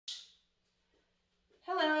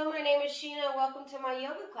name is Sheena. Welcome to my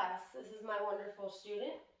yoga class. This is my wonderful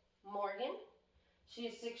student, Morgan. She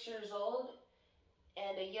is 6 years old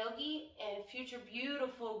and a yogi and future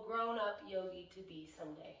beautiful grown-up yogi to be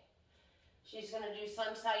someday. She's going to do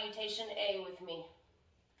Sunsalutation A with me.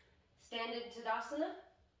 Stand in Tadasana.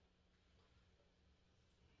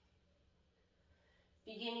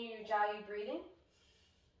 Begin your ujjayi breathing.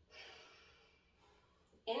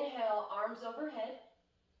 Inhale, arms overhead,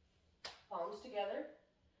 palms together.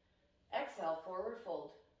 Exhale, forward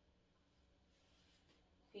fold.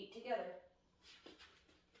 Feet together.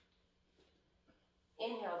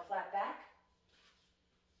 Inhale, flat back.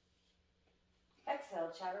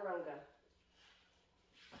 Exhale, chaturanga.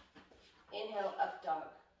 Inhale, up dog.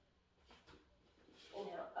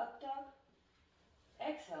 Inhale, up dog.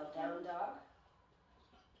 Exhale, down dog.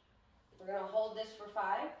 We're going to hold this for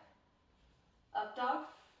 5. Up dog.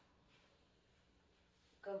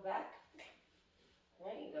 Go back.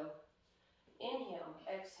 There you go. Inhale,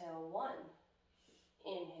 exhale, 1.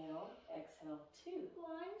 Inhale, exhale, 2.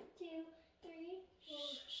 1, 2, 3, 4,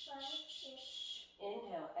 5, 6.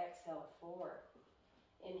 Inhale, exhale, 4.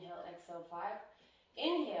 Inhale, exhale, 5.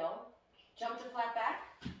 Inhale, jump to flat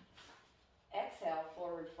back. Exhale,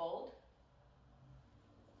 forward fold.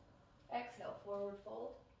 Exhale, forward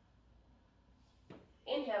fold.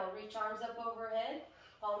 Inhale, reach arms up overhead,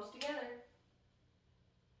 palms together.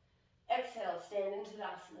 Exhale, stand in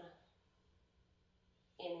Tadasana.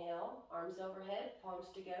 Inhale, arms overhead, palms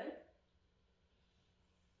together.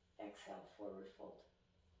 Exhale, forward fold.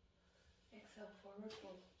 Exhale, forward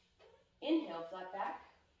fold. Inhale, flat back.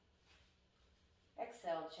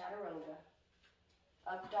 Exhale, chaturanga.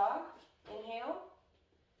 Up dog, inhale,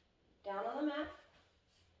 down on the mat.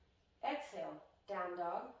 Exhale, down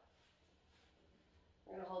dog.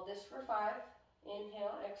 We're going to hold this for 5.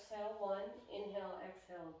 Inhale, exhale, 1. Inhale,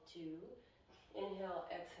 exhale, 2. Inhale,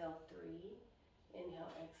 exhale, 3.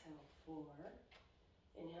 Inhale, exhale, 4.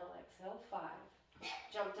 Inhale, exhale, 5.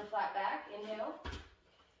 Jump to flat back. Inhale.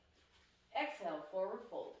 Exhale, forward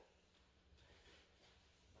fold.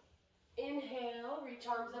 Inhale, reach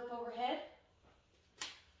arms up overhead.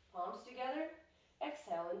 Palms together.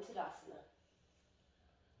 Exhale in Tadasana.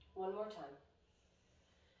 One more time.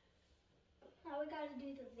 Now we got to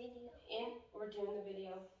do the video. We're doing the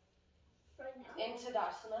video. Right now? In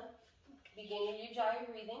Tadasana. Begin your ujjayi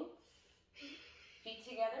breathing. Feet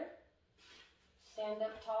together. Stand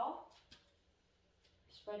up tall.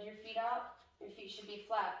 Spread your feet out. Your feet should be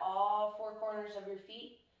flat. All 4 corners of your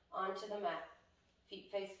feet onto the mat.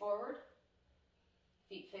 Feet face forward.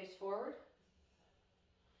 Feet face forward.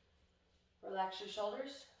 Relax your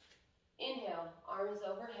shoulders. Inhale, arms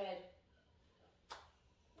overhead.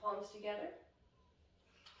 Palms together.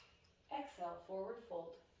 Exhale, forward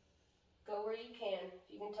fold. Go where you can.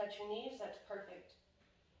 If you can touch your knees, that's perfect.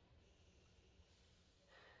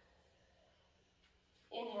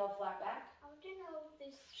 Inhale, flat back. I want to know if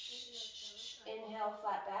this Inhale,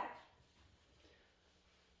 flat back.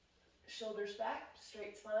 Shoulders back,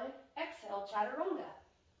 straight spine. Exhale, chaturanga.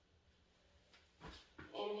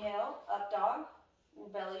 Inhale, up dog.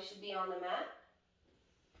 Belly should be on the mat.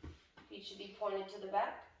 Feet should be pointed to the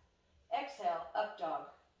back. Exhale, up dog.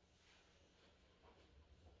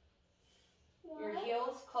 Your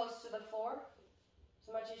heels close to the floor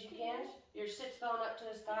as much as you can. Your sits bone up to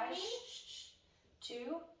the sky.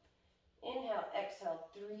 2. Inhale, exhale,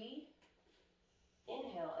 3.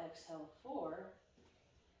 Inhale, exhale, 4.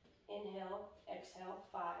 Inhale, exhale,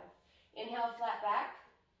 5. Inhale, flat back.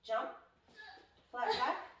 Jump. Flat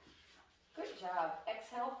back. Good job.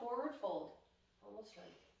 Exhale, forward fold. Almost done.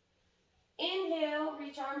 Inhale,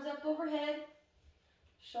 reach arms up overhead.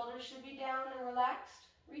 Shoulders should be down and relaxed.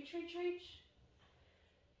 Reach, reach, reach.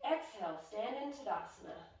 Exhale, stand in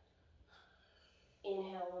Tadasana.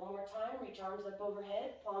 Inhale one more time, reach arms up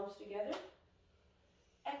overhead, palms together.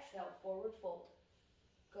 Exhale, forward fold.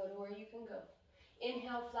 Go to where you can go.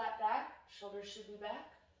 Inhale, flat back, shoulders should be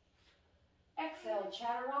back. Exhale,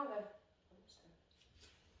 chaturanga.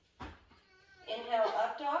 Inhale,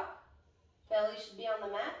 up dog. Belly should be on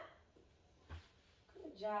the mat.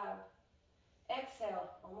 Good job. Exhale,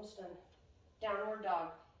 almost done. Downward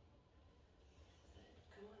dog.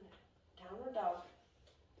 Come on, downward dog.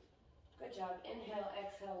 Good job. Inhale,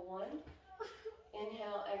 exhale, 1.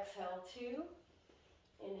 Inhale, exhale, 2.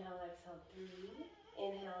 Inhale, exhale, 3.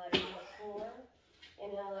 Inhale, exhale, 4.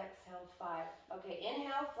 Inhale, exhale, 5. Okay,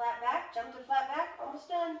 inhale, flat back. Jump to flat back. Almost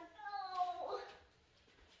done. Oh.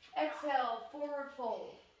 Exhale, forward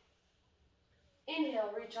fold.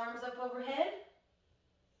 Inhale, reach arms up overhead.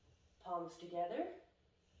 Palms together.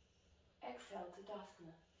 Exhale,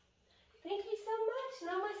 Tadasana. Thank you so much.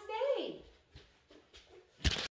 Namaste.